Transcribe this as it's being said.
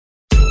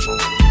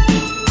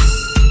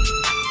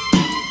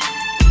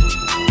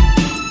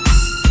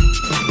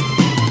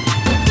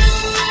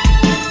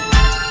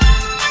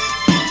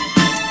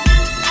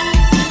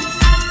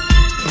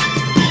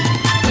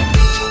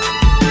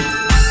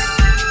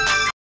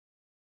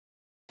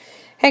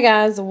Hey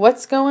guys,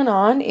 what's going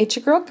on? It's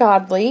your girl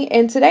Godly,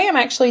 and today I'm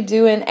actually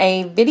doing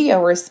a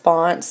video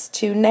response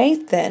to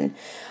Nathan.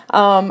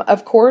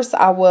 Of course,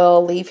 I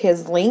will leave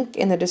his link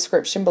in the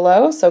description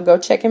below, so go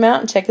check him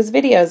out and check his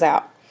videos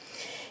out.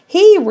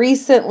 He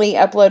recently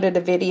uploaded a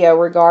video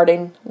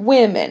regarding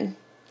women.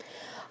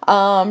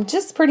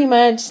 Just pretty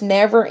much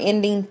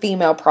never-ending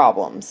female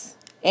problems,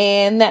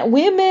 and that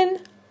women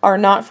are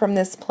not from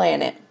this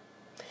planet.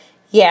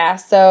 Yeah,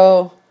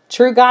 so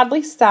true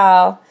Godly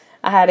style,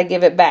 I had to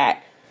give it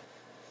back.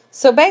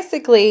 So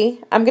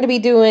basically, I'm going to be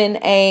doing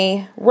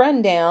a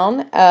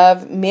rundown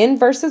of men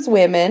versus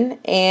women,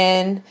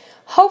 and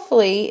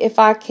hopefully if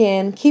I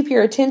can keep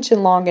your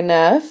attention long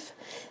enough,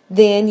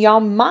 then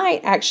y'all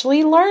might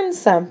actually learn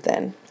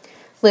something.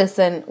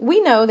 Listen, we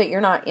know that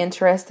you're not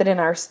interested in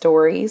our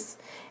stories,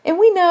 and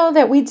we know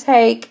that we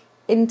take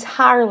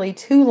entirely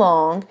too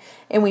long,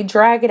 and we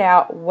drag it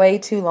out way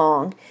too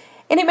long,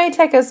 and it may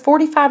take us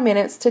 45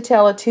 minutes to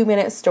tell a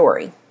 2-minute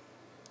story,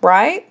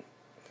 right?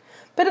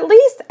 But at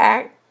least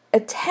act a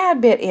tad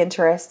bit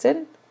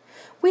interested.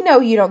 We know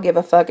you don't give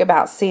a fuck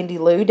about Cindy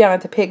Lou down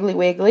at the Piggly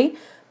Wiggly,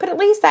 but at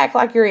least act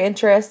like you're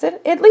interested.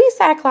 At least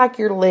act like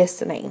you're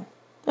listening.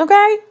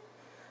 Okay?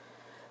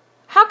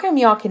 How come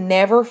y'all can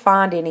never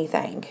find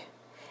anything?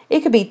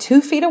 It could be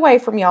 2 feet away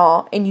from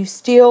y'all and you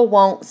still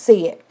won't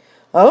see it.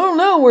 I don't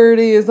know where it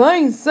is. I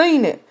ain't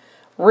seen it.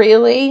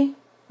 Really?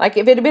 Like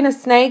if it had been a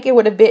snake, it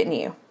would have bitten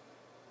you.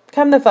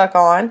 Come the fuck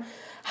on.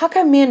 How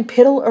come men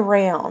piddle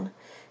around?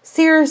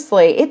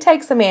 Seriously, it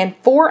takes a man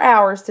 4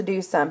 hours to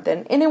do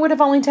something, and it would have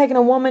only taken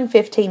a woman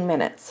 15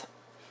 minutes.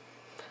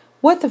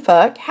 What the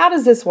fuck? How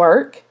does this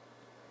work?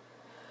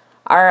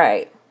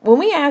 Alright, when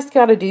we ask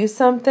y'all to do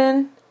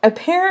something,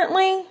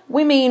 apparently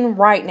we mean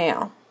right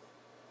now.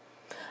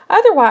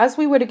 Otherwise,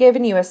 we would have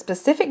given you a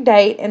specific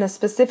date and a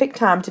specific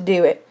time to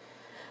do it.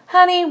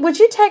 Honey, would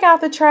you take out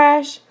the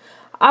trash?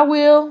 I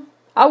will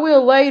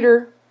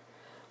later.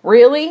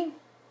 Really?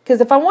 Because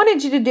if I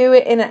wanted you to do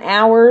it in an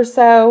hour or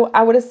so,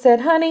 I would have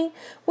said, honey,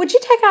 would you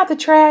take out the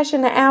trash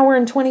in an hour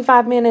and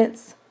 25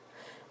 minutes?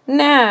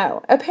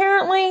 No,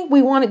 apparently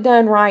we want it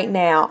done right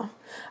now.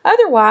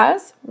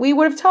 Otherwise, we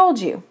would have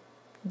told you,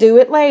 do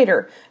it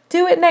later.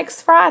 Do it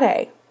next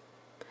Friday.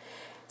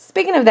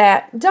 Speaking of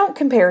that, don't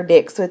compare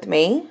dicks with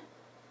me.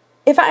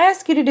 If I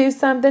ask you to do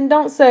something,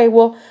 don't say,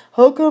 well,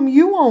 how come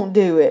you won't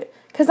do it?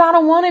 Because I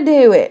don't want to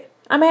do it.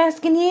 I'm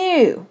asking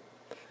you.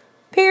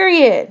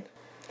 Period.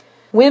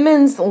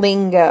 Women's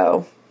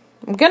lingo.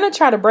 I'm going to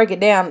try to break it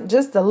down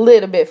just a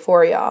little bit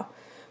for y'all.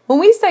 When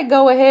we say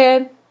go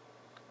ahead,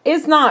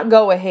 it's not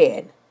go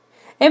ahead.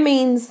 It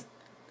means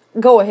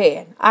go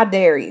ahead. I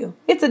dare you.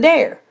 It's a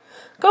dare.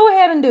 Go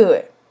ahead and do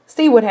it.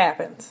 See what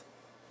happens.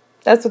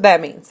 That's what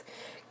that means.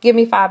 Give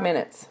me 5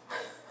 minutes.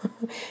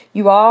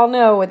 You all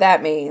know what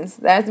that means.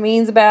 That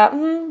means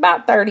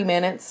about 30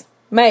 minutes.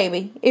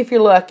 Maybe, if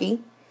you're lucky.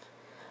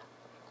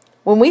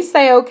 When we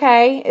say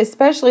okay,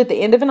 especially at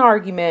the end of an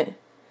argument,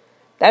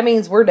 that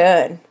means we're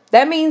done.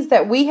 That means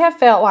that we have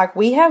felt like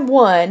we have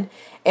won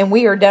and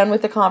we are done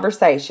with the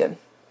conversation.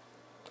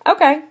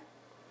 Okay.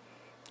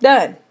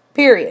 Done.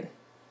 Period.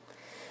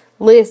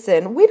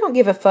 Listen, we don't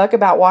give a fuck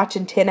about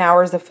watching 10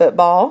 hours of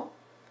football.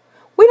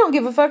 We don't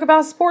give a fuck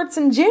about sports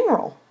in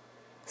general.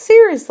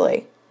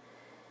 Seriously.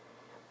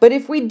 But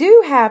if we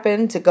do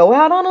happen to go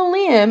out on a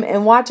limb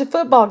and watch a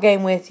football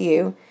game with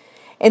you,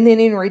 and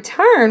then in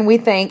return we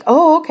think,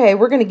 oh, okay,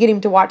 we're going to get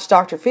him to watch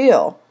Dr.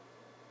 Phil,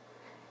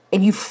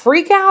 and you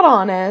freak out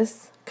on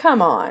us,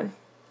 come on.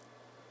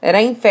 It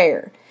ain't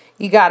fair.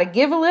 You got to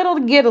give a little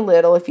to get a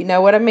little, if you know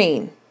what I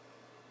mean.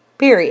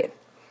 Period.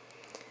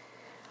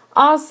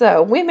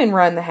 Also, women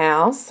run the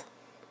house.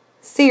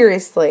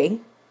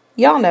 Seriously.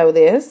 Y'all know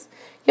this.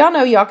 Y'all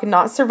know y'all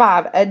cannot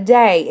survive a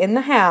day in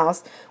the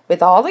house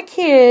with all the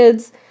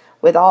kids,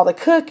 with all the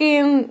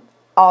cooking,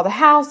 all the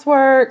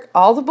housework,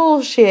 all the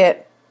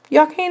bullshit.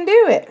 Y'all can't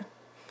do it.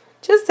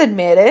 Just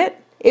admit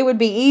it. It would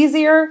be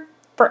easier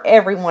for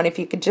everyone if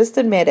you could just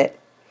admit it.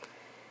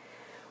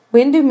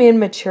 When do men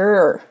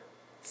mature?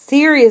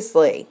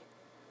 Seriously.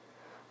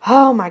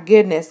 Oh my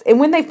goodness. And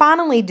when they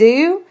finally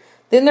do,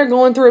 then they're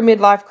going through a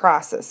midlife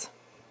crisis.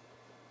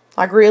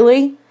 Like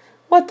really?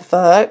 What the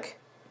fuck?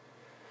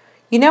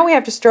 You know we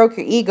have to stroke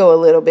your ego a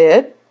little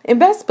bit. And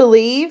best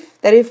believe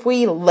that if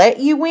we let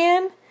you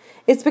win,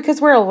 it's because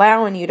we're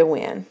allowing you to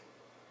win.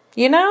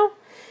 You know?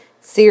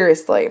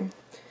 Seriously.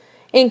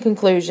 In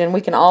conclusion, we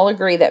can all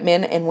agree that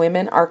men and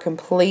women are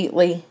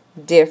completely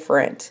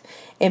different.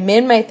 And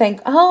men may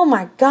think, oh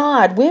my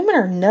God, women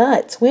are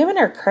nuts. Women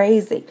are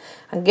crazy.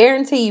 I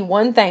guarantee you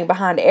one thing,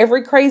 behind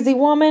every crazy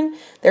woman,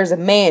 there's a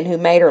man who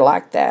made her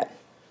like that.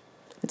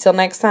 Until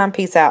next time,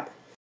 peace out.